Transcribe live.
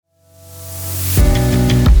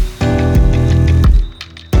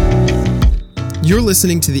You're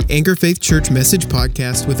listening to the Anchor Faith Church Message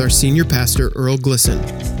Podcast with our senior pastor, Earl Glisson.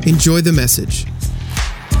 Enjoy the message.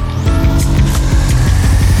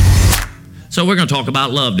 So we're going to talk about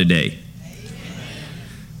love today.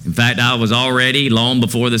 In fact, I was already, long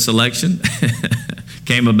before this election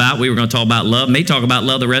came about, we were going to talk about love. May talk about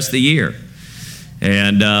love the rest of the year.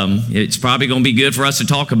 And it's probably going to be good for us to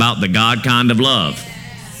talk about the God kind of love.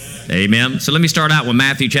 Amen. So let me start out with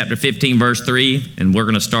Matthew chapter 15, verse 3, and we're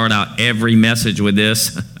going to start out every message with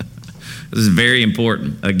this. This is very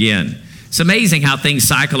important. Again, it's amazing how things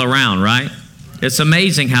cycle around, right? It's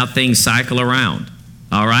amazing how things cycle around,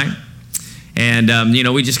 all right? And,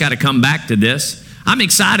 we just got to come back to this. I'm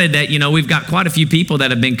excited that, we've got quite a few people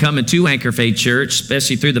that have been coming to Anchor Faith Church,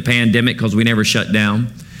 especially through the pandemic because we never shut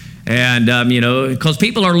down. And, because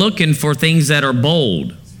people are looking for things that are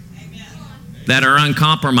bold, that are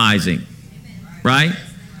uncompromising, right?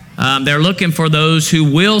 They're looking for those who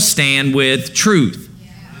will stand with truth.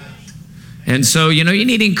 And so, you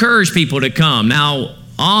need to encourage people to come. Now,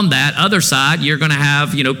 on that other side, you're going to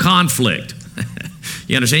have, conflict.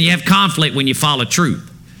 You understand? You have conflict when you follow truth.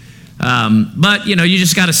 But, you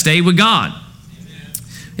just got to stay with God.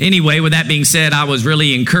 Anyway, with that being said, I was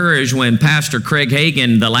really encouraged when Pastor Craig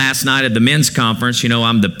Hagan, the last night of the men's conference,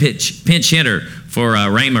 I'm the pinch hitter for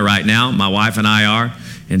Rhema right now. My wife and I are.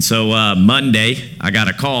 And so Monday, I got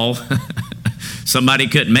a call. Somebody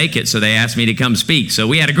couldn't make it, so they asked me to come speak. So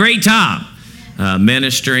we had a great time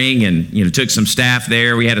ministering and, took some staff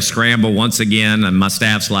there. We had a scramble once again, and my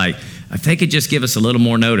staff's like, if they could just give us a little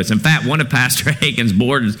more notice. In fact, one of Pastor Hagan's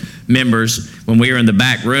board members, when we were in the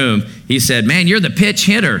back room, he said, man, you're the pitch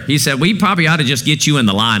hitter. He said, we probably ought to just get you in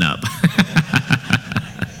the lineup.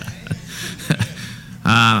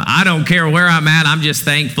 I don't care where I'm at. I'm just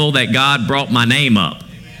thankful that God brought my name up.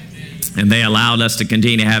 And they allowed us to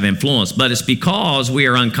continue to have influence. But it's because we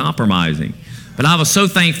are uncompromising. But I was so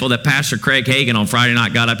thankful that Pastor Craig Hagan on Friday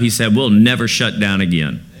night got up. He said, we'll never shut down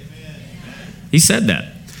again. He said that.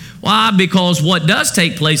 Why? Because what does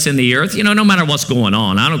take place in the earth, no matter what's going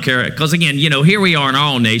on, I don't care. Because again, here we are in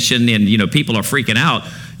our own nation and, people are freaking out.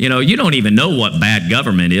 You don't even know what bad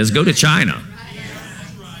government is. Go to China.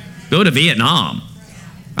 Go to Vietnam.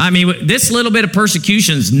 I mean, this little bit of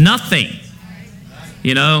persecution's nothing,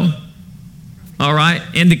 All right?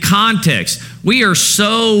 In the context, we are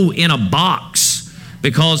so in a box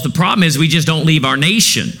because the problem is we just don't leave our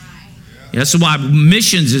nation. That's why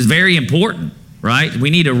missions is very important. Right? We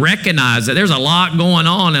need to recognize that there's a lot going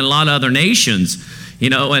on in a lot of other nations,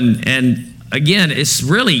 and again, it's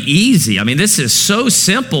really easy. I mean, this is so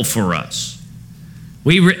simple for us.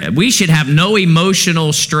 We should have no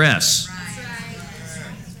emotional stress.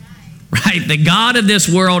 Right? The God of this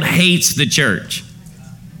world hates the church.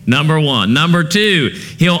 Number one. Number two,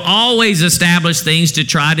 he'll always establish things to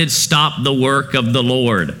try to stop the work of the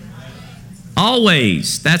Lord.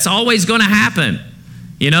 Always. That's always going to happen,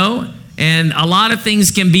 And a lot of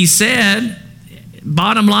things can be said.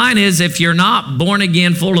 Bottom line is, if you're not born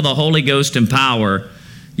again, full of the Holy Ghost and power,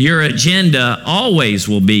 your agenda always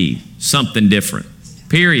will be something different.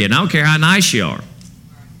 Period. I don't care how nice you are.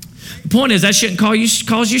 The point is, that shouldn't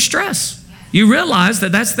cause you stress. You realize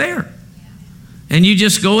that that's there. And you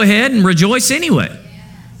just go ahead and rejoice anyway,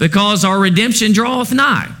 because our redemption draweth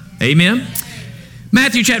nigh. Amen.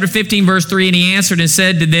 Matthew chapter 15, verse 3, and he answered and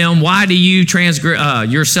said to them, why do you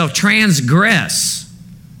yourself transgress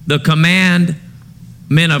the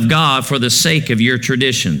commandment of God for the sake of your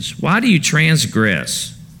traditions? Why do you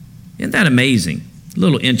transgress? Isn't that amazing? A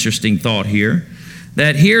little interesting thought here,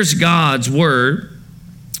 that here's God's word,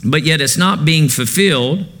 but yet it's not being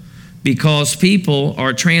fulfilled because people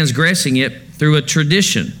are transgressing it through a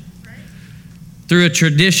tradition. Through a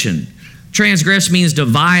tradition. Transgress means to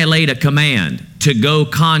violate a command, to go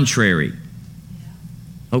contrary.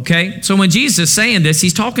 Okay? So when Jesus is saying this,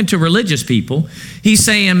 he's talking to religious people. He's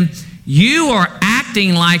saying, you are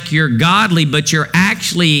acting like you're godly, but you're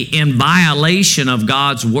actually in violation of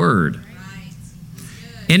God's word.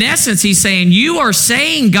 In essence, he's saying, you are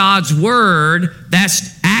saying God's word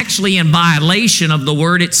that's actually in violation of the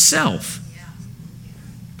word itself.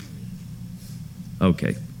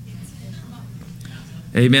 Okay.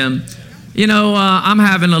 Amen. I'm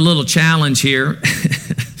having a little challenge here.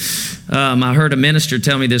 I heard a minister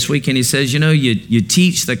tell me this weekend, he says, you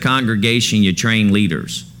teach the congregation, you train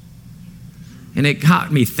leaders. And it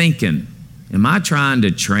got me thinking, am I trying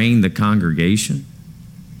to train the congregation?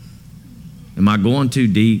 Am I going too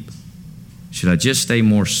deep? Should I just stay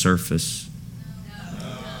more surface?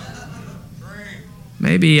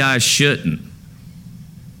 Maybe I shouldn't.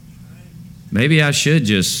 Maybe I should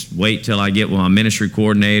just wait till I get with my ministry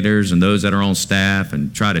coordinators and those that are on staff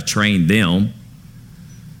and try to train them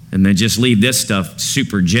and then just leave this stuff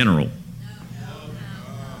super general.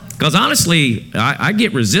 Because honestly, I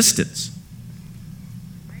get resistance.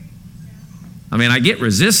 I mean, I get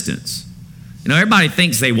resistance. You know, everybody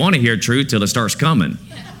thinks they want to hear truth till it starts coming.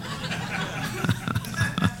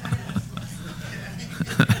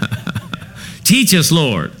 Teach us,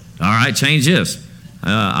 Lord. All right, change this.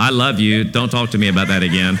 I love you. Don't talk to me about that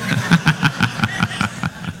again.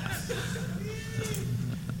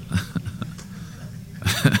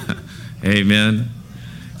 Amen.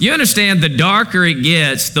 You understand, the darker it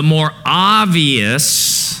gets, the more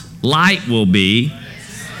obvious light will be,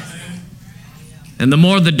 and the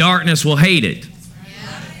more the darkness will hate it.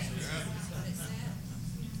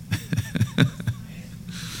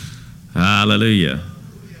 Hallelujah.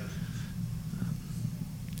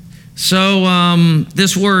 So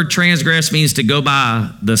this word transgress means to go by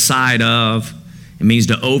the side of. It means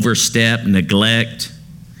to overstep, neglect.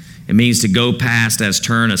 It means to go past as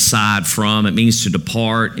turn aside from. It means to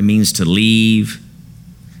depart. It means to leave.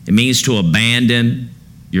 It means to abandon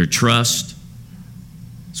your trust.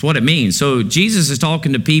 That's what it means. So Jesus is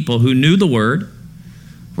talking to people who knew the word,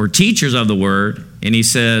 were teachers of the word, and he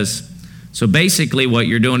says, so basically what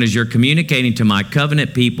you're doing is you're communicating to my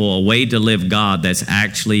covenant people a way to live God that's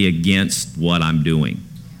actually against what I'm doing.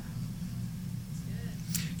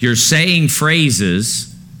 You're saying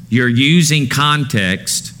phrases, you're using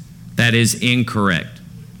context that is incorrect.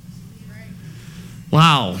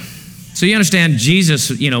 Wow. So you understand Jesus,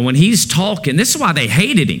 you know, when he's talking, this is why they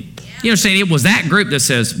hated him. You understand, it was that group that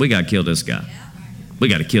says, we got to kill this guy. We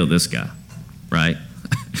got to kill this guy, right?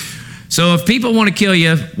 So if people want to kill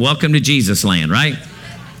you, welcome to Jesus land, right?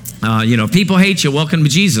 You know, if people hate you, welcome to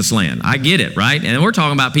Jesus land. I get it, right? And we're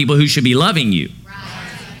talking about people who should be loving you.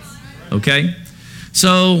 Okay?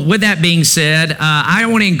 So with that being said, I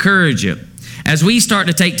want to encourage you, as we start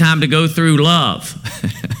to take time to go through love.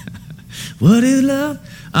 What is love?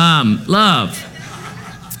 Love.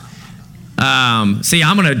 See,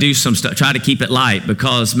 I'm going to do some stuff, try to keep it light,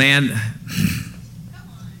 because, man,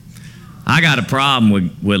 I got a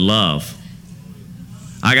problem with love.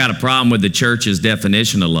 I got a problem with the church's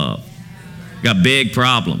definition of love. Got big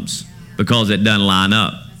problems because it doesn't line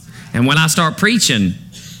up. And when I start preaching,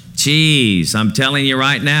 geez, I'm telling you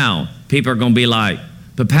right now, people are going to be like,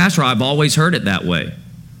 but Pastor, I've always heard it that way.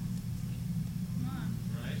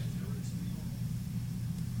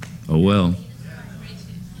 Oh, well.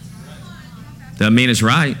 Doesn't mean it's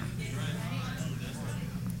right.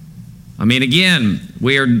 I mean, again,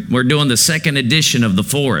 we're doing the second edition of The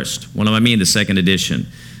Forest. What do I mean, the second edition?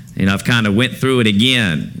 You know, I've kind of went through it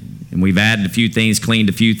again, and we've added a few things, cleaned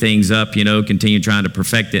a few things up, you know, continue trying to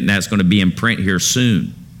perfect it, and that's going to be in print here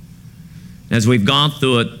soon. As we've gone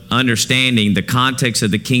through it, understanding the context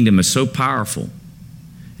of the kingdom is so powerful,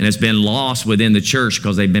 and it's been lost within the church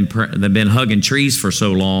because they've been hugging trees for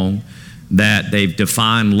so long that they've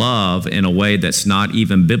defined love in a way that's not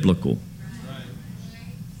even biblical.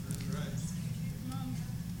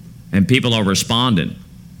 And people are responding,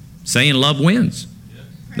 saying love wins.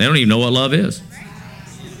 They don't even know what love is.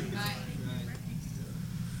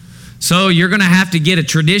 So you're going to have to get a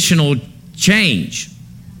traditional change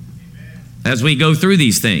as we go through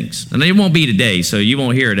these things. And it won't be today, so you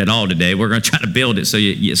won't hear it at all today. We're going to try to build it so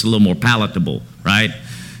it's a little more palatable, right?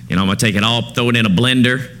 You know, I'm going to take it all, throw it in a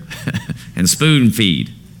blender, and spoon feed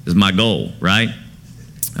is my goal, right?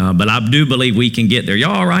 But I do believe we can get there.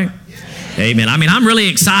 Y'all all right? Amen. I mean, I'm really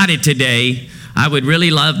excited today. I would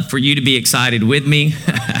really love for you to be excited with me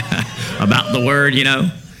about the word, you know.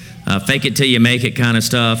 Fake it till you make it kind of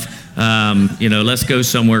stuff. You know, let's go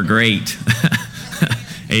somewhere great.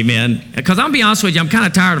 Amen. Because I'm be honest with you, I'm kind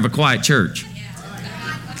of tired of a quiet church.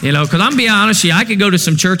 You know, because I'm be honest with you, I could go to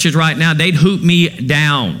some churches right now, they'd hoop me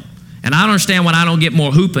down. And I don't understand why I don't get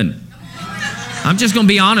more hooping. I'm just going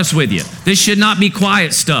to be honest with you. This should not be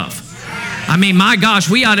quiet stuff. I mean, my gosh,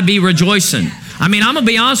 we ought to be rejoicing. I mean, I'm going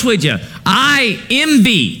to be honest with you. I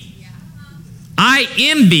envy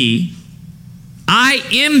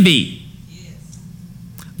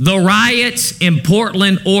the riots in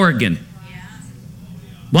Portland, Oregon.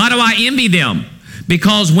 Why do I envy them?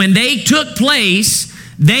 Because when they took place,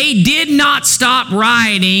 they did not stop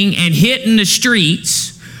rioting and hitting the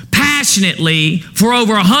streets passionately for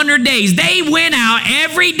over 100 days. They went out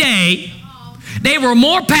every day. They were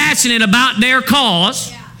more passionate about their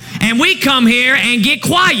cause, and we come here and get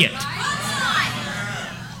quiet.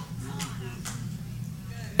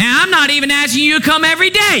 And I'm not even asking you to come every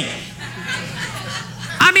day.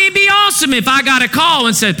 I mean, it'd be awesome if I got a call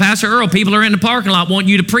and said, Pastor Earl, people are in the parking lot, want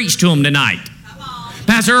you to preach to them tonight.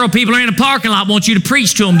 Pastor Earl, people are in the parking lot, want you to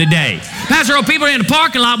preach to them today. Pastor Earl, people are in the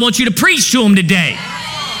parking lot, want you to preach to them today.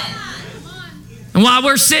 And while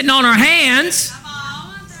we're sitting on our hands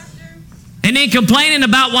and then complaining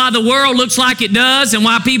about why the world looks like it does and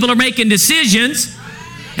why people are making decisions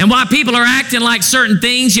and why people are acting like certain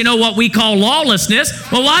things, you know, what we call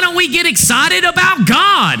lawlessness, well, why don't we get excited about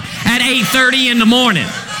God at 8:30 in the morning?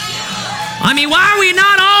 I mean, why are we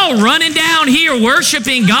not all running down here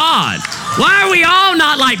worshiping God? Why are we all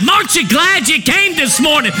not like, aren't you glad you came this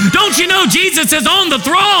morning? Don't you know Jesus is on the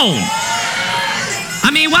throne? I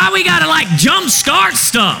mean, why we gotta like jump start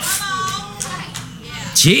stuff?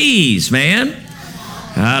 Jeez, man.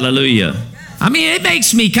 Hallelujah. I mean, it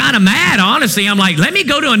makes me kind of mad, honestly. I'm like, let me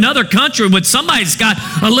go to another country with somebody that's got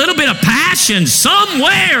a little bit of passion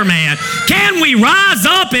somewhere, man. Can we rise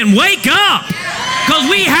up and wake up? Because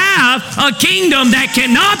we have a kingdom that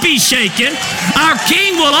cannot be shaken. Our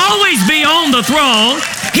king will always be on the throne.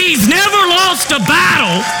 He's never lost a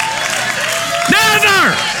battle.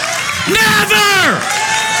 Never! Never!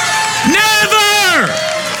 Never!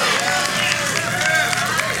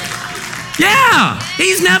 Yeah,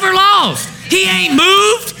 he's never lost. He ain't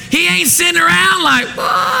moved. He ain't sitting around like,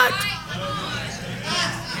 what?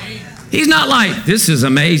 He's not like, this is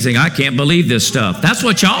amazing. I can't believe this stuff. That's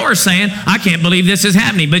what y'all are saying. I can't believe this is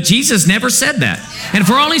happening. But Jesus never said that. And if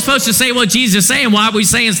we're only supposed to say what Jesus is saying, why are we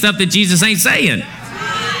saying stuff that Jesus ain't saying?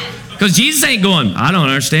 Because Jesus ain't going, I don't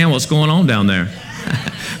understand what's going on down there.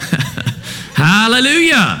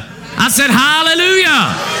 Hallelujah. I said,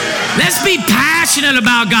 hallelujah. Let's be passionate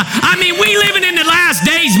about God. I mean, we living in the last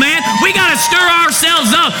days, man. We got to stir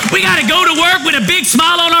ourselves up. We got to go to work with a big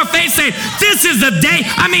smile on our face saying, this is the day.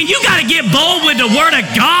 I mean, you got to get bold with the word of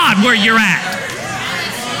God where you're at.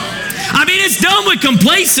 I mean, it's done with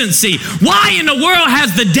complacency. Why in the world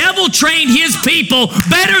has the devil trained his people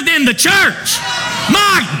better than the church?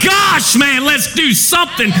 My gosh, man, let's do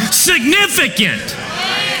something significant.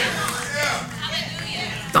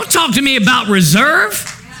 Don't talk to me about reserve.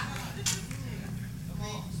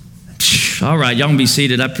 All right, y'all can be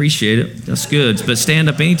seated. I appreciate it. That's good. But stand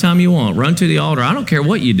up anytime you want. Run to the altar. I don't care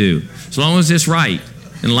what you do, as long as it's right,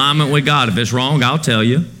 in alignment with God. If it's wrong, I'll tell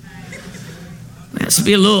you. Let's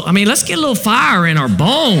get a little fire in our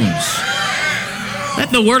bones. Let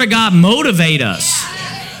the Word of God motivate us.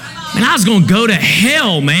 Man, I was going to go to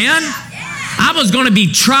hell, man. I was going to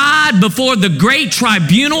be tried before the great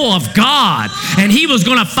tribunal of God, and he was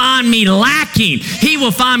going to find me lacking. He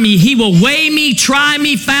will weigh me, try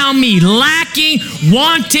me, found me lacking,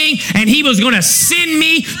 wanting, and he was going to send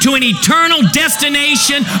me to an eternal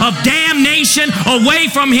destination of damnation away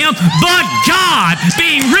from him. But God,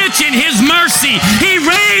 being rich in his mercy, he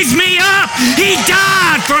raised me up. He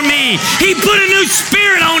died for me. He put a new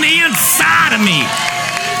spirit on the inside of me.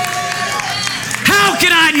 How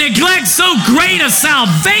can I neglect so great a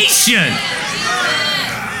salvation?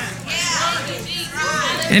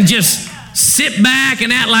 And just sit back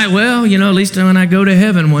and act like, well, you know, at least when I go to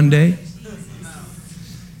heaven one day.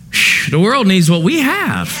 The world needs what we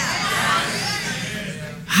have.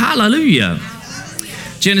 Hallelujah.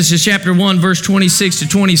 Genesis chapter 1, verse 26 to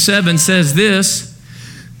 27 says this.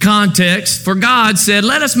 Context, for God said,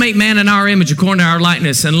 let us make man in our image according to our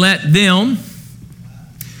likeness, and let them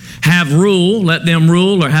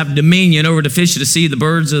rule or have dominion over the fish of the sea, the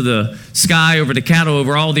birds of the sky, over the cattle,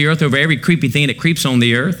 over all the earth, over every creepy thing that creeps on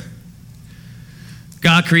the earth.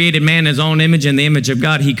 God created man in his own image. In the image of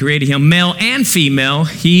God, he created him. Male and female,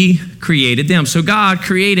 he created them. So God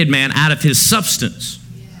created man out of his substance.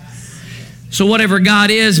 So whatever God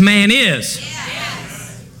is, man is.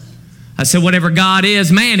 I said whatever God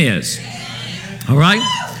is, man is. All right?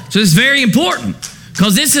 So this is very important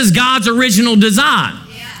because this is God's original design.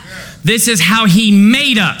 This is how he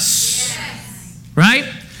made us, right?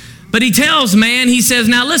 But he tells man, he says,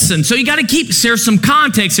 now listen, so you got to there's some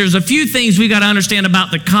context. There's a few things we got to understand about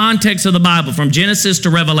the context of the Bible from Genesis to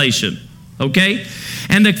Revelation, okay?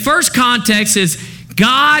 And the first context is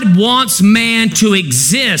God wants man to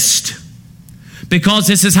exist because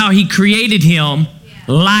this is how he created him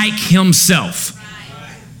like himself.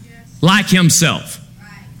 Like himself,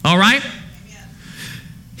 all right?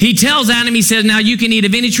 He tells Adam, he says, now you can eat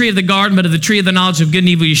of any tree of the garden, but of the tree of the knowledge of good and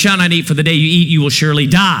evil you shall not eat, for the day you eat, you will surely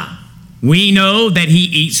die. We know that he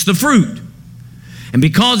eats the fruit. And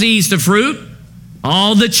because he eats the fruit,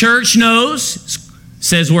 all the church knows,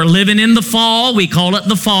 says we're living in the fall. We call it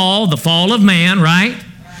the fall of man, right?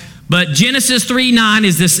 But Genesis 3:9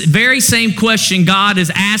 is this very same question God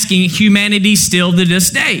is asking humanity still to this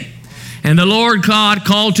day. And the Lord God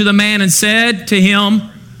called to the man and said to him,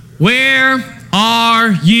 where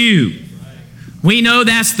are you? We know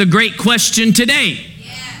that's the great question today.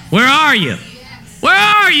 Where are you? Where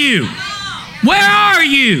are you? Where are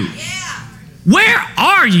you? Where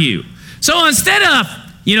are you? So instead of,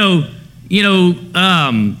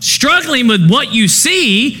 struggling with what you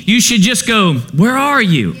see, you should just go, where are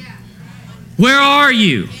you? Where are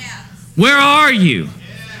you? Where are you?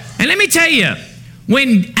 And let me tell you,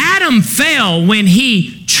 when Adam fell, when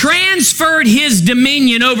he transferred his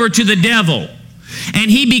dominion over to the devil,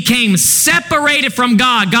 and he became separated from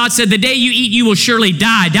God, God said, the day you eat, you will surely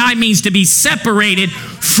die. Die means to be separated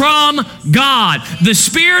from God. The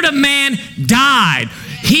spirit of man died.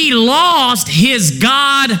 He lost his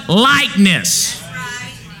God likeness.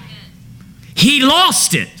 He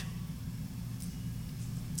lost it.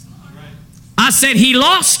 I said he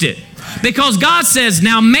lost it. Because God says,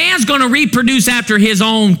 now man's going to reproduce after his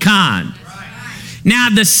own kind. Now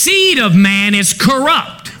the seed of man is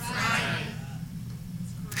corrupt.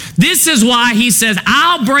 This is why he says,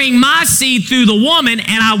 I'll bring my seed through the woman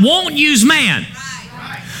and I won't use man.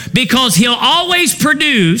 Because he'll always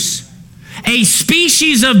produce a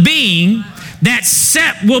species of being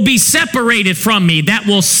that will be separated from me, that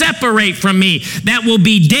will separate from me, that will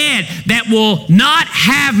be dead, that will not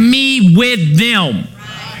have me with them.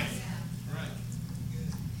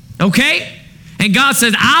 Okay? And God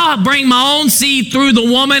says, I'll bring my own seed through the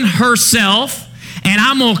woman herself, and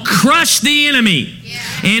I'm going to crush the enemy.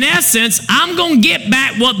 In essence, I'm going to get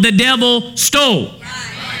back what the devil stole.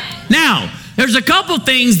 Now, there's a couple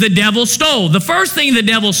things the devil stole. The first thing the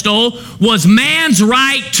devil stole was man's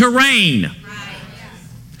right to reign.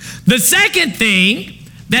 The second thing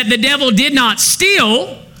that the devil did not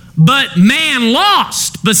steal, but man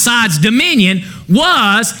lost besides dominion,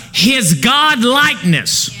 was his God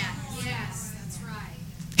likeness.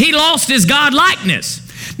 He lost his God likeness.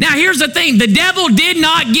 Now here's the thing, the devil did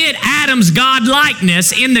not get Adam's God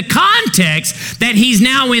likeness in the context that he's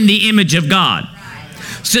now in the image of God.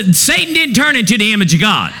 So Satan didn't turn into the image of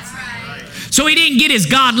God. So he didn't get his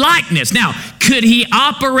God likeness. Now, could he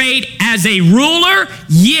operate as a ruler?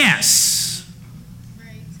 Yes.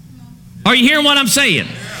 Are you hearing what I'm saying?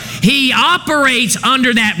 He operates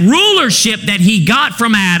under that rulership that he got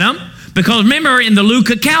from Adam. Because remember, in the Luke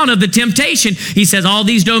account of the temptation, he says, all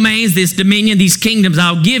these domains, this dominion, these kingdoms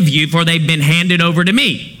I'll give you, for they've been handed over to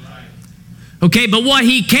me. Okay, but what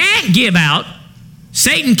he can't give out,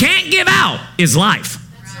 Satan can't give out, is life.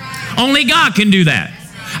 Only God can do that.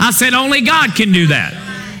 I said only God can do that.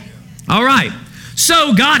 All right.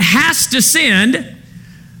 So God has to send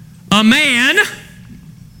a man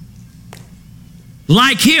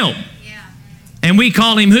like him. And we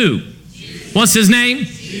call him who? What's his name?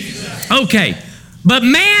 Okay, but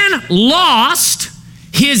man lost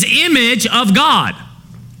his image of God.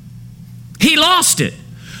 He lost it.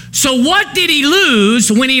 So what did he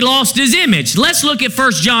lose when he lost his image? Let's look at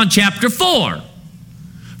 1 John chapter 4.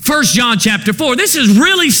 1 John chapter 4. This is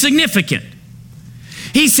really significant.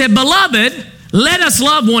 He said, beloved, let us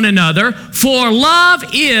love one another, for love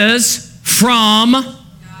is from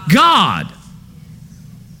God.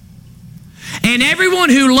 And everyone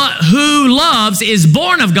who loves is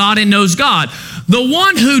born of God and knows God. The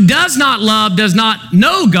one who does not love does not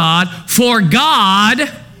know God, for God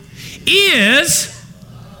is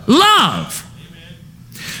love.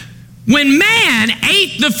 When man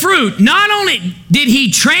ate the fruit, not only did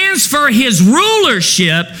he transfer his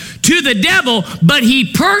rulership to the devil, but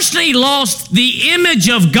he personally lost the image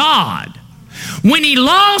of God. When he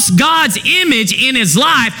lost God's image in his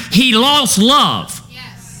life, he lost love.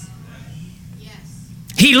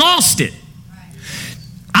 He lost it.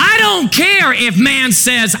 I don't care if man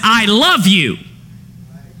says, I love you.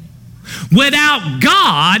 Without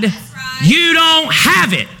God, you don't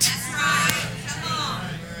have it.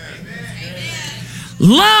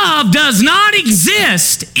 Love does not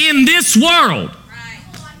exist in this world.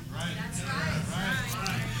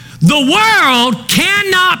 The world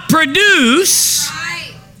cannot produce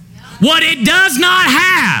what it does not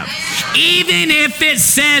have, even if it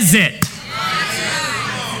says it.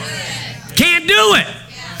 Can't do it.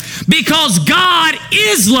 Because God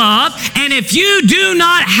is love, and if you do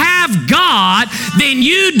not have God, then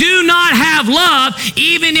you do not have love,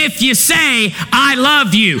 even if you say, I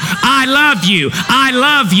love you, I love you, I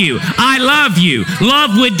love you, I love you.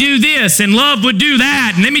 Love would do this, and love would do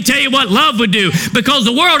that. And let me tell you what love would do, because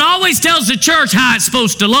the world always tells the church how it's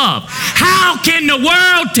supposed to love. How can the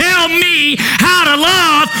world tell me how to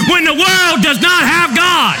love when the world does not have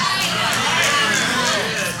God?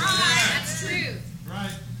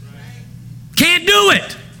 Can't do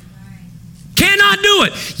it. Cannot do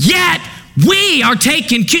it. Yet we are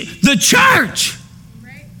taking the church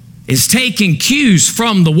is taking cues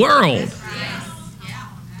from the world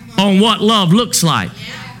on what love looks like.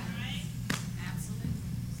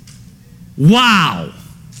 Wow.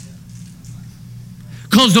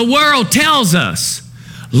 Because the world tells us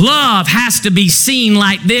love has to be seen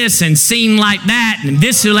like this and seen like that, and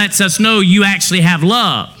this lets us know you actually have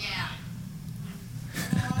love.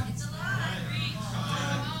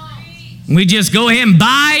 We just go ahead and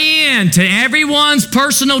buy into everyone's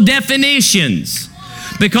personal definitions,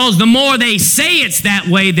 because the more they say it's that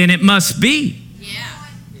way, then it must be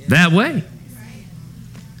that way.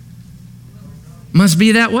 Must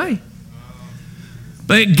be that way.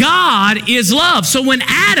 But God is love. So when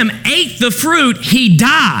Adam ate the fruit, he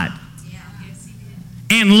died.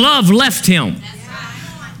 And love left him.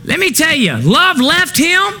 Let me tell you, love left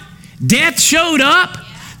him. Death showed up.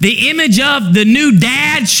 The image of the new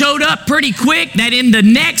dad showed up pretty quick, that in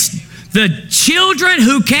the children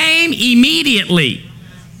who came immediately,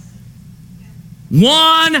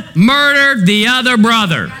 one murdered the other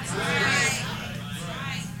brother.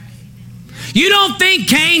 You don't think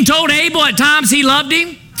Cain told Abel at times he loved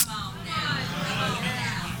him?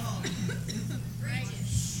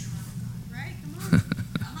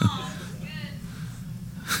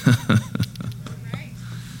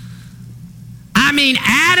 I mean,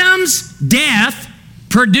 Adam's death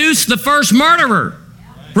produced the first murderer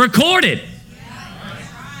recorded.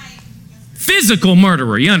 Physical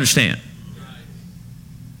murderer, you understand?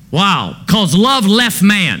 Wow, because love left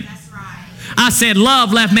man. I said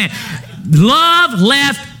love left man. Love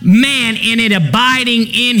left man in it abiding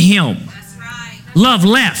in him. Love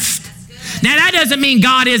left. Now that doesn't mean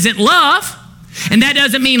God isn't love, and that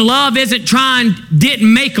doesn't mean love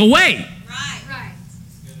didn't make a way.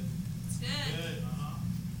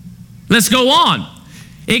 Let's go on.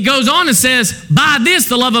 It goes on and says, by this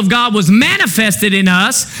the love of God was manifested in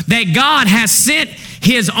us, that God has sent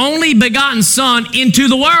his only begotten Son into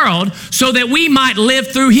the world so that we might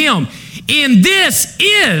live through him. In this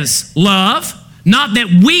is love, not that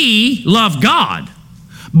we love God,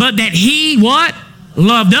 but that he what?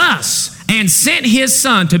 Loved us and sent his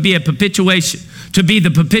Son to be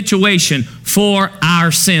the propitiation for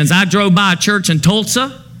our sins. I drove by a church in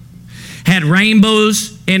Tulsa, had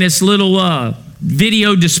rainbows in its little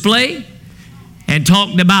video display, and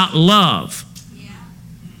talked about love.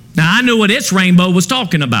 Now I knew what its rainbow was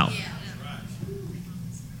talking about.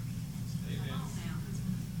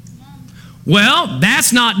 Well,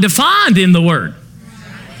 that's not defined in the Word.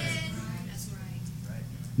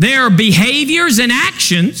 There are behaviors and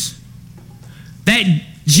actions that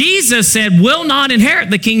Jesus said will not inherit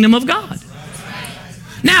the kingdom of God.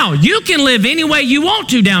 Now, you can live any way you want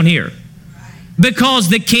to down here, because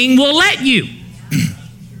the king will let you.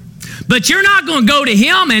 But you're not going to go to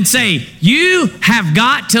him and say, you have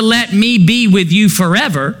got to let me be with you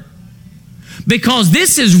forever, because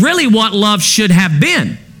this is really what love should have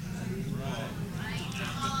been.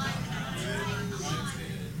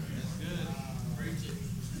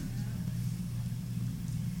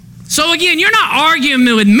 So again, you're not arguing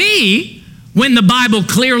with me when the Bible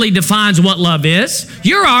clearly defines what love is.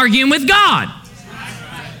 You're arguing with God.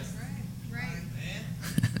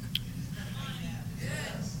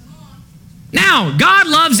 Now, God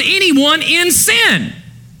loves anyone in sin,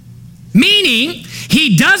 meaning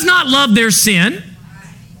he does not love their sin,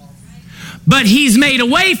 but he's made a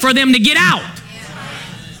way for them to get out.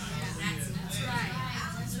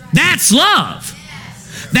 That's love.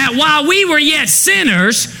 That while we were yet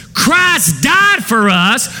sinners, Christ died for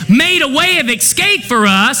us, made a way of escape for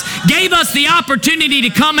us, gave us the opportunity to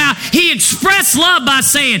come out. He expressed love by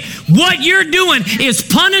saying, what you're doing is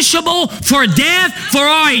punishable for death, for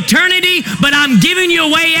our eternity, but I'm giving you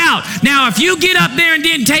a way out. Now, if you get up there and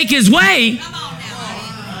didn't take his way,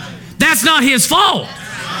 that's not his fault.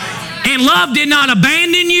 And love did not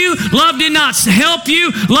abandon you. Love did not help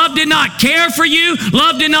you. Love did not care for you.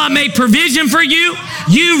 Love did not make provision for you.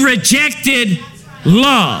 You rejected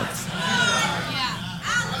love.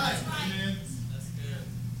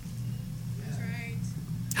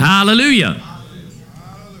 Hallelujah.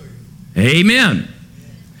 Amen.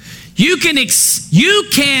 You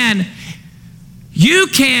can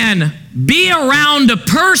be around a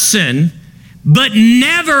person but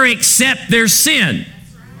never accept their sin.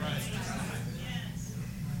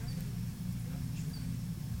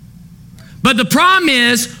 But the problem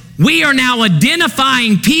is, we are now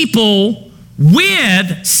identifying people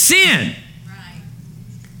with sin.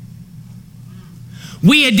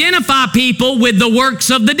 We identify people with the works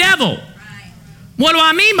of the devil. What do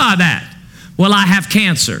I mean by that? Well, I have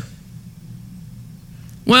cancer.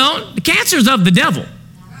 Well, the cancer's of the devil.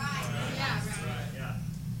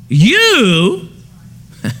 You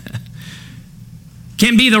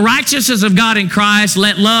can be the righteousness of God in Christ.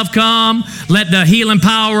 Let love come. Let the healing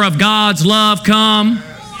power of God's love come.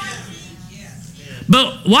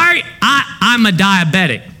 But why I'm a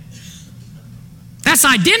diabetic? That's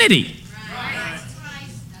identity.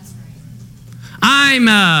 I'm,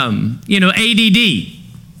 ADD.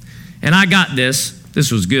 And I got this. This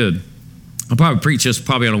was good. I'll probably preach this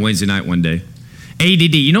probably on a Wednesday night one day.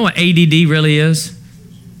 ADD. You know what ADD really is?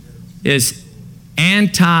 It's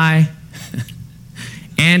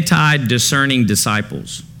anti-discerning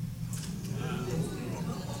disciples.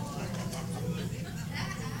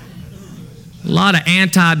 A lot of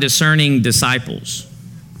anti-discerning disciples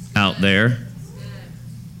out there.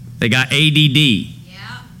 They got ADD.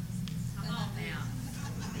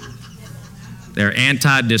 They're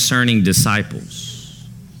anti-discerning disciples.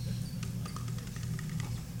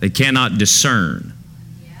 They cannot discern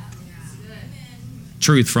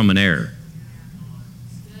truth from an error.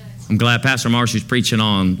 I'm glad Pastor Marshall's preaching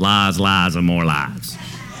on lies, lies, and more lies.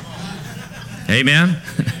 Amen?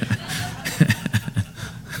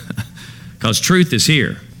 Because truth is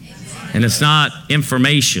here. And it's not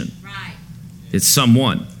information. It's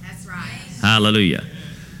someone. That's right. Hallelujah.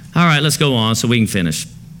 All right, let's go on so we can finish.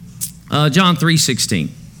 John 3:16,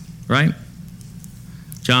 right?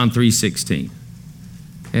 John 3:16.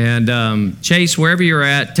 And Chase, wherever you're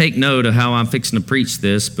at, take note of how I'm fixing to preach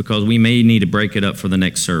this because we may need to break it up for the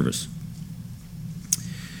next service.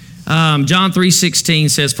 John 3:16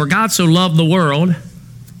 says, "For God so loved the world."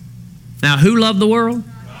 Now, who loved the world?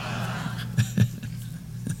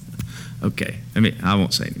 Okay, I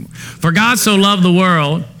won't say anymore. "For God so loved the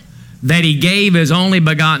world that he gave his only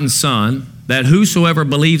begotten Son, that whosoever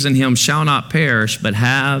believes in him shall not perish, but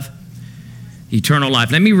have eternal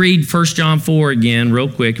life." Let me read 1 John 4 again real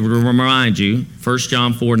quick to remind you. 1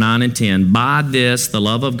 John 4, 9 and 10. "By this the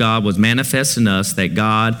love of God was manifest in us, that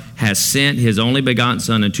God has sent his only begotten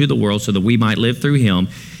Son into the world so that we might live through him.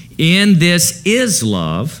 In this is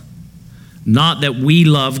love, not that we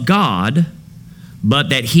love God, but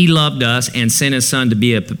that he loved us and sent his Son to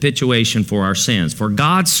be a propitiation for our sins. For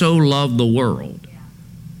God so loved the world."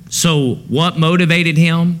 So what motivated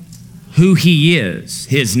him? Who he is,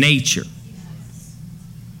 his nature.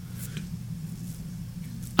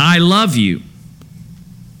 "I love you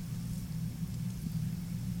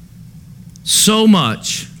so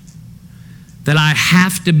much that I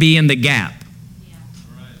have to be in the gap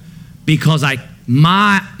because I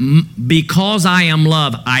am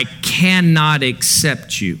love, I cannot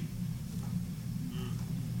accept you."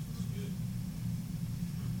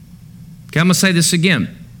 Okay, I'm going to say this again.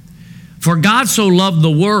 For God so loved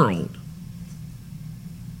the world,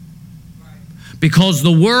 because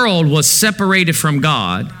the world was separated from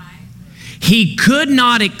God, he could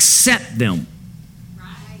not accept them.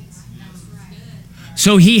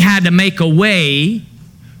 So he had to make a way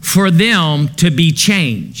for them to be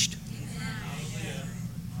changed.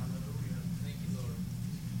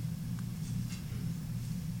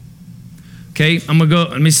 Okay, I'm going to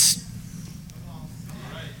go.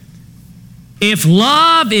 If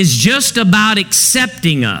love is just about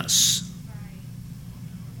accepting us,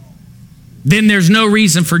 then there's no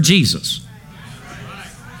reason for Jesus.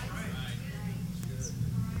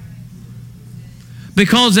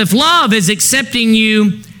 Because if love is accepting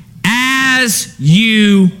you as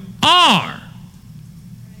you are,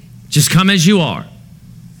 just come as you are,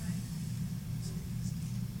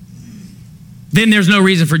 then there's no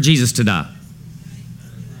reason for Jesus to die.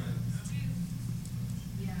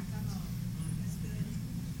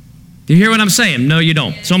 Do you hear what I'm saying? No, you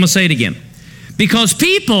don't. So I'm going to say it again. Because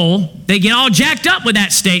people, they get all jacked up with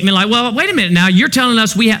that statement, like, well, wait a minute now, you're telling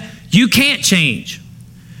us you can't change.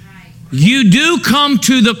 You do come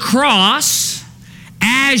to the cross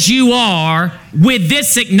as you are with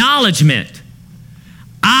this acknowledgement: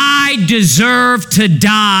 I deserve to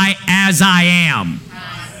die as I am.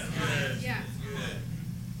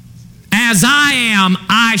 As I am,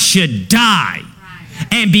 I should die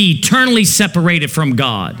and be eternally separated from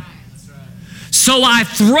God. So I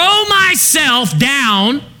throw myself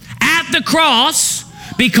down at the cross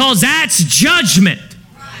because that's judgment.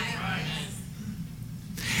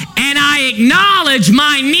 And I acknowledge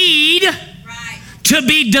my need to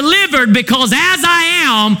be delivered because as I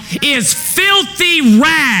am is filthy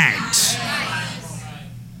rags.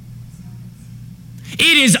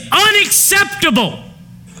 It is unacceptable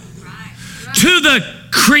to the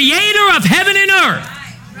creator of heaven and earth,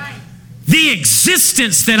 the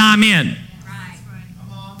existence that I'm in.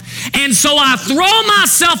 And so I throw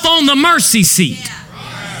myself on the mercy seat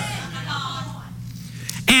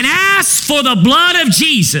and ask for the blood of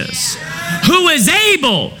Jesus, who is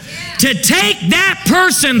able to take that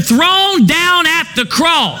person thrown down at the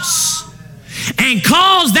cross and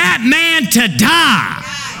cause that man to die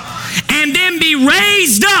and then be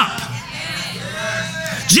raised up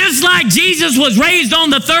Just like Jesus was raised on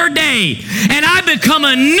the third day, and I become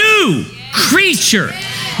a new creature.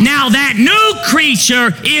 Now that new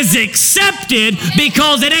creature is accepted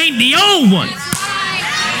because it ain't the old one.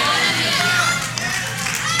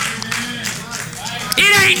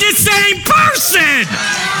 It ain't the same person.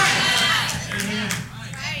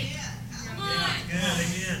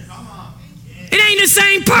 It ain't the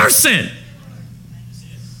same person.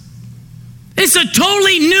 It's a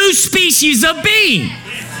totally new species of being.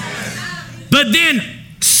 But then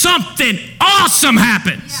something awesome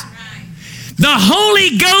happens. The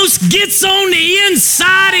Holy Ghost gets on the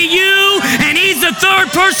inside of you, and He's the third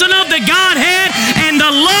person of the Godhead, and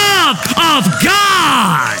the love of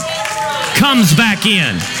God comes back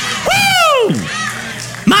in. Woo!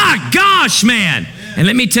 My gosh, man. And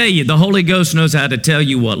let me tell you, the Holy Ghost knows how to tell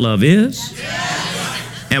you what love is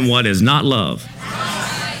and what is not love.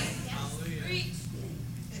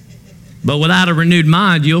 But without a renewed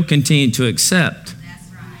mind, you'll continue to accept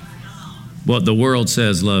what the world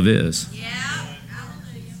says love is.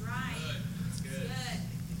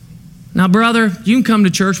 Now, brother, you can come to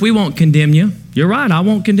church. We won't condemn you. You're right. I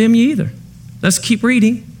won't condemn you either. Let's keep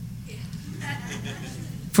reading.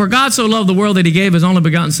 For God so loved the world that He gave His only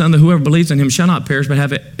begotten Son, that whoever believes in Him shall not perish but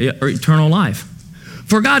have eternal life.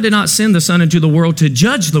 For God did not send the Son into the world to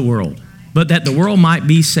judge the world, but that the world might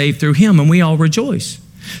be saved through Him, and we all rejoice.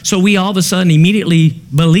 So we all of a sudden immediately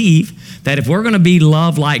believe that if we're going to be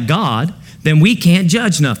loved like God, then we can't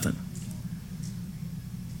judge nothing.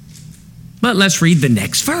 But let's read the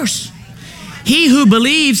next verse. He who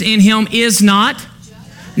believes in Him is not.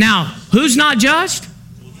 Now, who's not judged?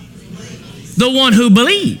 The one who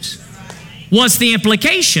believes. What's the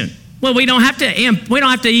implication? Well, we don't have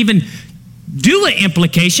to even do an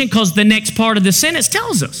implication, because the next part of the sentence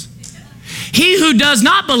tells us. He who does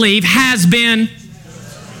not believe has been.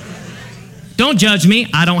 Don't judge me.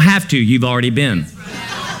 I don't have to. You've already been.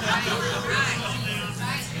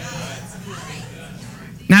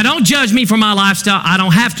 Now, don't judge me for my lifestyle. I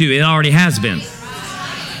don't have to. It already has been.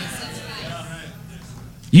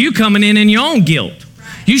 You coming in your own guilt.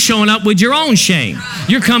 You showing up with your own shame.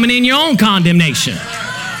 You're coming in your own condemnation.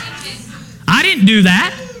 I didn't do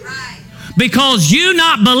that. Because you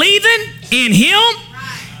not believing in Him,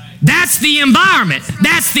 that's the environment.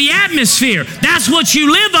 That's the atmosphere. That's what you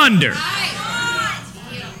live under.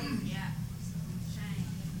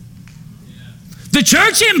 The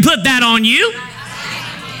church didn't put that on you.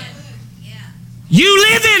 You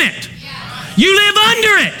live in it. You live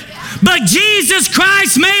under it. But Jesus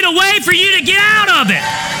Christ made a way for you to get out of it.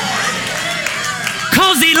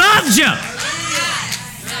 Because He loves you.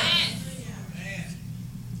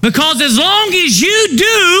 Because as long as you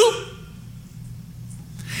do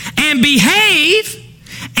and behave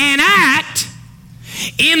and act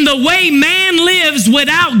in the way man lives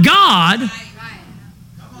without God,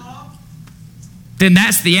 then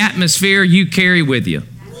that's the atmosphere you carry with you.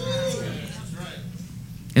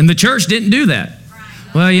 And the church didn't do that.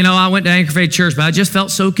 Well, I went to Anchor Faith Church, but I just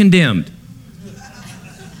felt so condemned.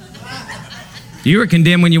 You were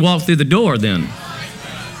condemned when you walked through the door then.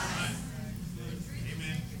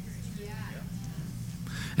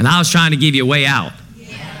 And I was trying to give you a way out.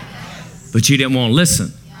 But you didn't want to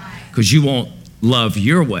listen because you won't love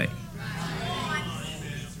your way.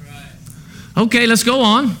 Okay, let's go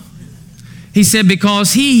on. He said,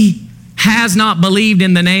 because he has not believed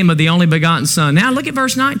in the name of the only begotten Son. Now look at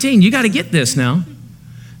verse 19. You got to get this now.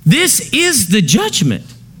 This is the judgment.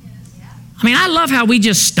 I mean, I love how we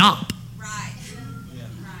just stop.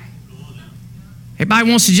 Everybody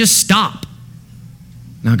wants to just stop.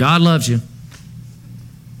 Now, God loves you.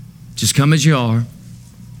 Just come as you are.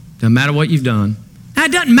 Doesn't matter what you've done. Now,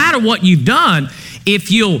 it doesn't matter what you've done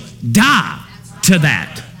if you'll die to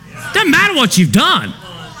that. Doesn't matter what you've done,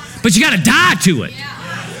 but you got to die to it.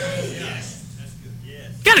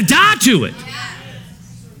 You got to die to it.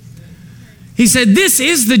 He said, this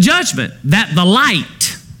is the judgment, that the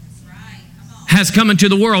light has come into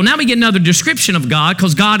the world. Now we get another description of God,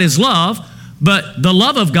 because God is love, but the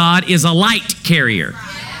love of God is a light carrier.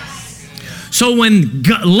 So when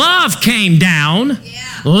love came down,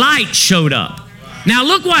 light showed up. Now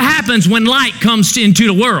look what happens when light comes into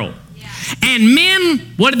the world. And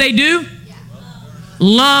men, what do?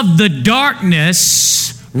 Love the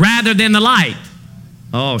darkness rather than the light.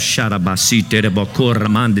 Oh,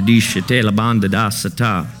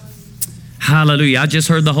 hallelujah. I just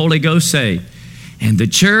heard the Holy Ghost say, and the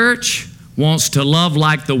church wants to love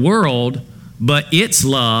like the world, but its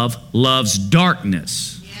love loves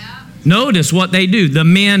darkness. Yeah. Notice what they do. The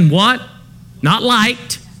men, what? Not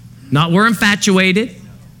liked, not were infatuated,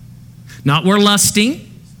 not were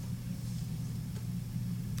lusting.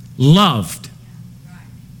 loved.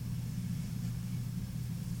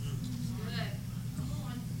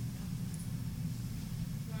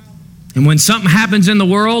 And when something happens in the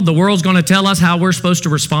world's going to tell us how we're supposed to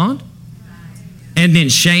respond, and then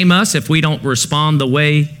shame us if we don't respond the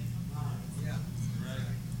way.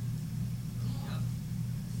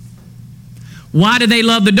 Why do they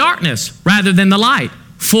love the darkness rather than the light?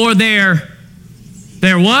 For their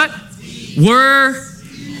what? Were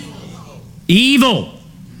evil.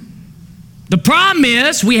 The problem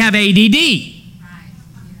is we have ADD,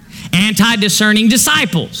 anti-discerning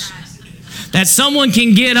disciples. That someone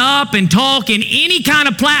can get up and talk in any kind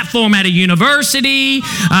of platform at a university,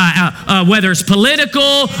 whether it's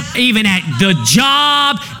political, even at the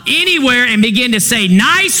job, anywhere, and begin to say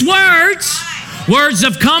nice words, words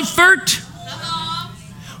of comfort,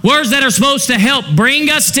 words that are supposed to help bring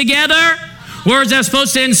us together, words that are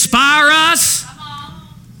supposed to inspire us,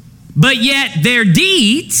 but yet their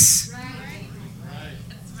deeds.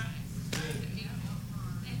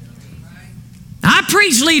 I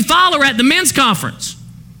preached lead follower at the men's conference.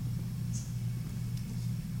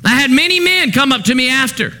 I had many men come up to me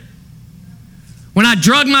after when I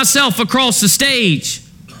drug myself across the stage,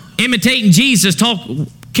 imitating Jesus,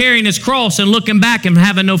 carrying his cross and looking back and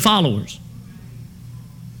having no followers.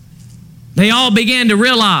 They all began to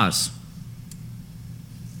realize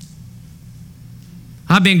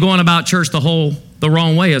I've been going about church the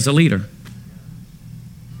wrong way as a leader.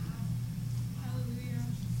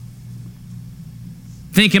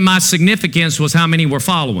 Thinking my significance was how many were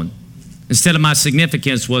following, instead of my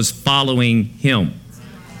significance was following him.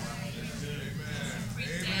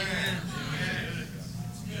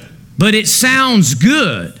 But it sounds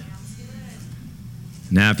good.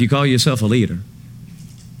 Now, if you call yourself a leader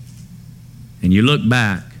and you look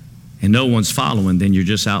back and no one's following, then you're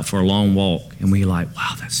just out for a long walk. And we're like,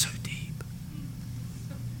 wow, that's so deep.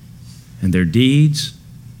 And their deeds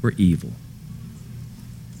were evil.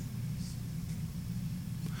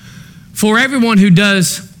 For everyone who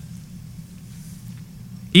does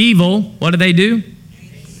evil, what do?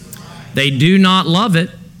 They do not love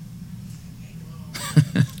it.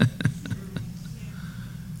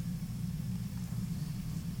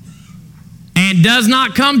 And does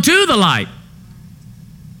not come to the light.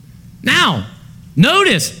 Now,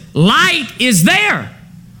 notice, light is there.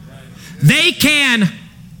 They can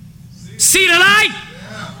see the light.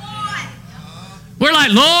 We're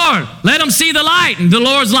like, Lord, let them see the light. And the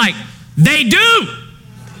Lord's like, they do.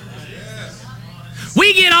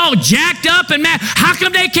 We get all jacked up and mad. How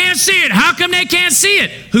come they can't see it? How come they can't see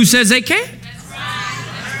it? Who says they can't?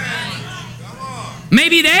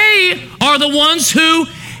 Maybe they are the ones who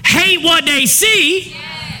hate what they see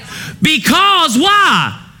because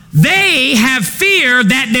why? They have fear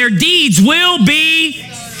that their deeds will be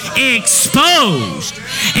exposed.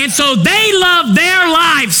 And so they love their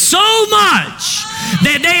life so much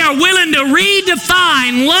that they are willing to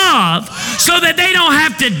redefine love so that they don't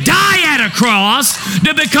have to die at a cross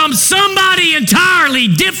to become somebody entirely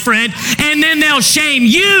different, and then they'll shame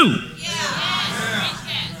you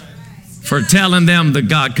for telling them the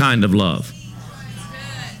God kind of love.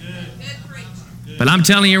 But I'm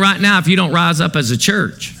telling you right now, if you don't rise up as a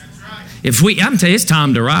church, I'm telling you, it's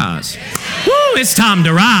time to rise. Woo, it's time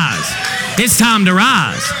to rise. It's time to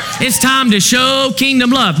rise. It's time to show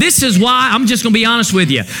kingdom love. This is why, I'm just going to be honest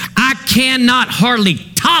with you, I cannot hardly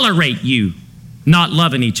tolerate you not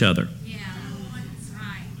loving each other.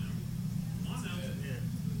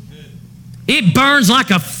 It burns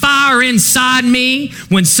like a fire inside me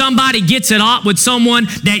when somebody gets it off with someone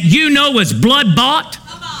that you know is blood bought,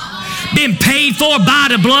 been paid for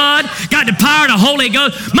by the blood, got the power of the Holy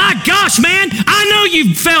Ghost. My gosh, man, I know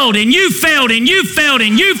you failed and you failed and you failed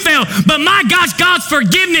and you failed, but my gosh, God's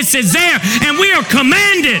forgiveness is there, and we are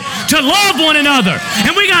commanded to love one another.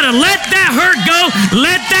 And we got to let that hurt go,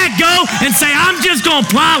 let that go, and say, I'm just going to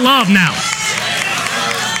apply love now.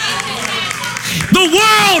 The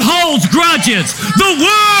world holds grudges. The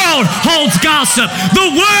world holds gossip.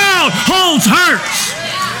 The world holds hurts.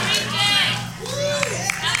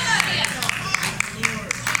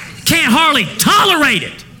 Can't hardly tolerate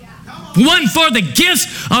it. One for the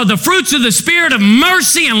gifts of the fruits of the Spirit of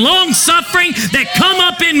mercy and long suffering that come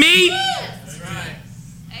up in me.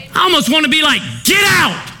 I almost want to be like, get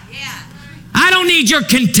out. I don't need your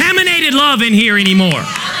contaminated love in here anymore.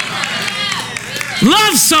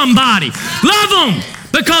 Love somebody. Love them.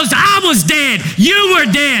 Because I was dead, you were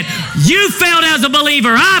dead. You failed as a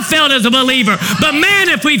believer, I failed as a believer. But man,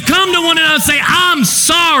 if we've come to one another and say, I'm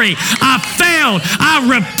sorry, I failed, I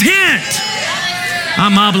repent,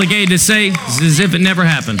 I'm obligated to say as if it never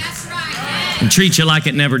happened and treat you like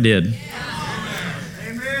it never did.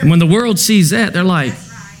 And when the world sees that, they're like,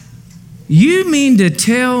 you mean to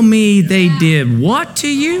tell me they did what to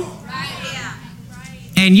you?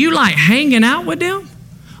 And you like hanging out with them?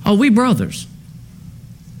 Oh, we brothers.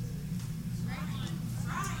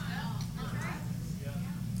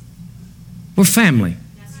 We're family.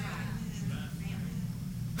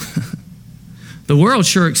 The world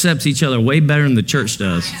sure accepts each other way better than the church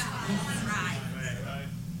does.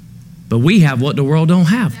 But we have what the world don't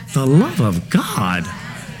have, the love of God.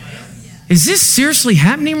 Is this seriously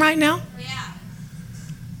happening right now?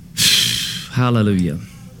 Hallelujah.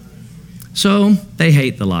 So they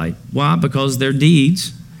hate the light. Why? Because their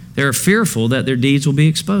deeds, they're fearful that their deeds will be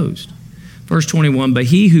exposed. Verse 21, but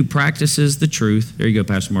he who practices the truth, there you go,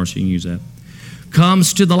 Pastor Marcy, you can use that,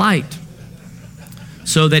 comes to the light,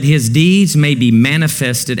 so that his deeds may be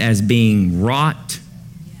manifested as being wrought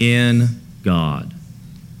in God.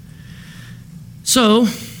 So,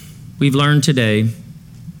 we've learned today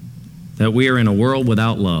that we are in a world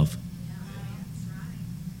without love.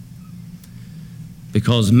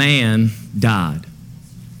 Because man died,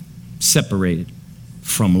 separated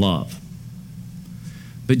from love.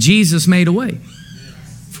 But Jesus made a way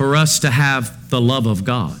for us to have the love of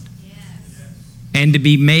God and to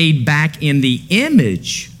be made back in the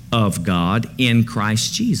image of God in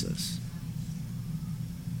Christ Jesus.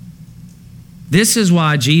 This is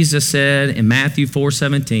why Jesus said in Matthew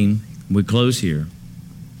 4:17, we close here.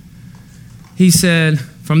 He said,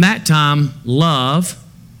 from that time, love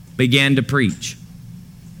began to preach.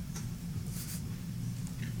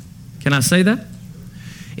 Can I say that?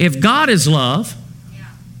 If God is love,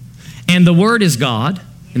 and the Word is God,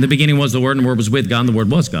 in the beginning was the Word, and the Word was with God, and the Word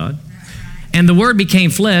was God, and the Word became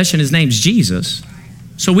flesh, and His name's Jesus,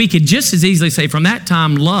 so we could just as easily say, from that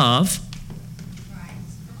time, love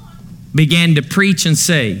began to preach and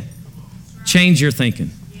say, change your thinking.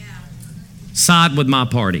 Side with my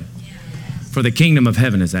party, for the kingdom of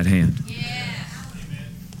heaven is at hand.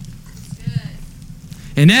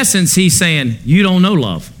 In essence, he's saying, you don't know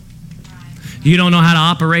love. You don't know how to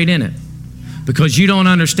operate in it because you don't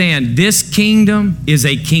understand this kingdom is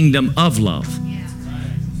a kingdom of love.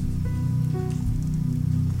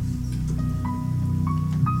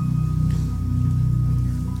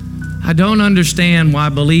 I don't understand why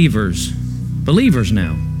believers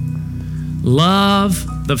now,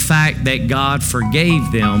 love the fact that God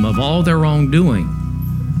forgave them of all their wrongdoing,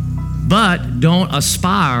 but don't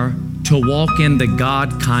aspire to walk in the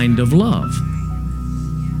God kind of love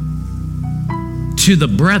to the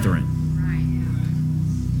brethren.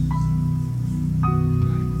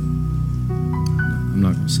 I'm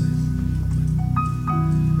not going to say it.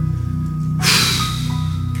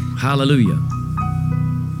 Hallelujah.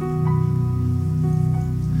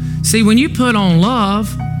 See, when you put on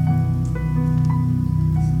love,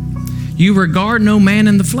 you regard no man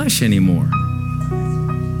in the flesh anymore.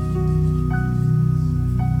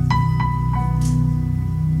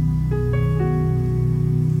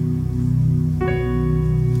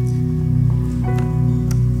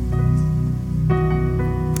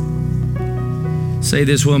 Say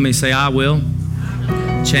this with me. Say, I will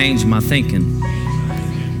change my thinking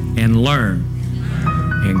and learn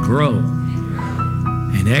and grow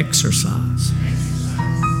and exercise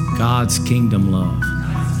God's kingdom love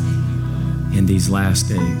in these last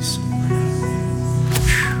days.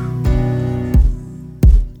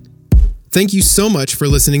 Thank you so much for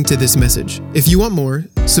listening to this message. If you want more,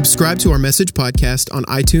 subscribe to our message podcast on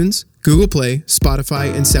iTunes, Google Play,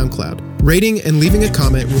 Spotify, and SoundCloud. Rating and leaving a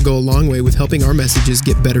comment will go a long way with helping our messages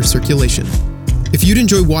get better circulation. If you'd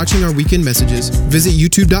enjoy watching our weekend messages, visit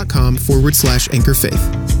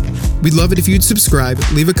youtube.com/anchorfaith. We'd love it if you'd subscribe,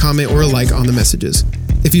 leave a comment or a like on the messages.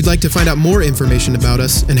 If you'd like to find out more information about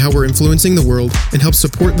us and how we're influencing the world and help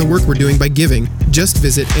support the work we're doing by giving, just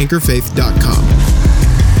visit anchorfaith.com.